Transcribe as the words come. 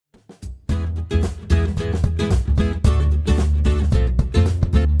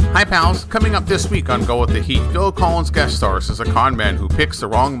pals, coming up this week on Go With The Heat, Phil Collins guest stars as a con man who picks the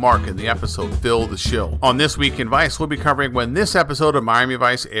wrong mark in the episode Phil The Shill. On This Week in Vice, we'll be covering when this episode of Miami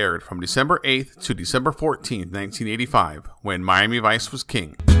Vice aired from December 8th to December 14th, 1985, when Miami Vice was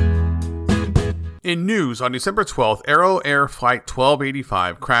king. In news, on December 12th, Aero Air Flight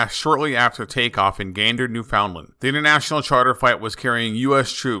 1285 crashed shortly after takeoff in Gander, Newfoundland. The international charter flight was carrying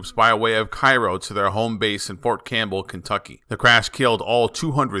U.S. troops by way of Cairo to their home base in Fort Campbell, Kentucky. The crash killed all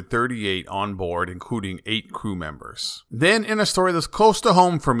 238 on board, including 8 crew members. Then, in a story that's close to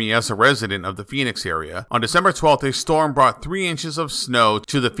home for me as a resident of the Phoenix area, on December 12th, a storm brought 3 inches of snow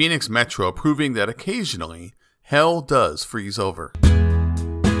to the Phoenix metro, proving that occasionally, hell does freeze over.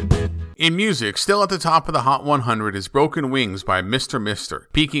 In music, still at the top of the Hot 100 is Broken Wings by Mr. Mister.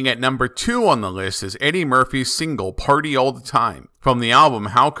 Peaking at number 2 on the list is Eddie Murphy's single Party All the Time. From the album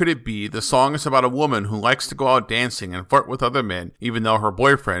How Could It Be, the song is about a woman who likes to go out dancing and flirt with other men even though her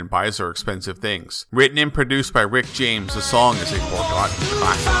boyfriend buys her expensive things. Written and produced by Rick James, the song is a forgotten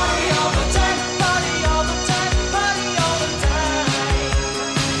classic.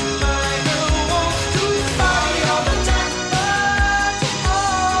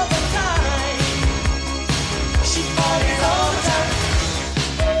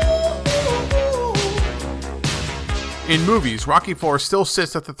 In movies, Rocky IV still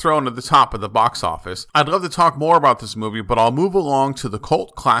sits at the throne at the top of the box office. I'd love to talk more about this movie, but I'll move along to the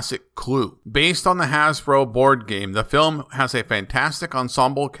cult classic Clue. Based on the Hasbro board game, the film has a fantastic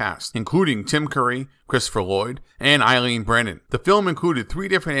ensemble cast, including Tim Curry, Christopher Lloyd, and Eileen Brennan. The film included 3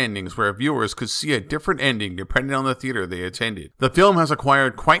 different endings where viewers could see a different ending depending on the theater they attended. The film has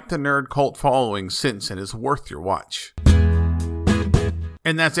acquired quite the nerd cult following since and is worth your watch.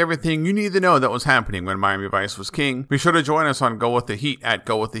 And that's everything you need to know that was happening when Miami Vice was king. Be sure to join us on Go With The Heat at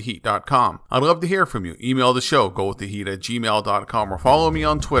gowiththeheat.com. I'd love to hear from you. Email the show, gowiththeheat@gmail.com, or follow me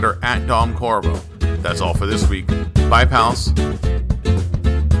on Twitter at Dom Corvo. That's all for this week. Bye, pals.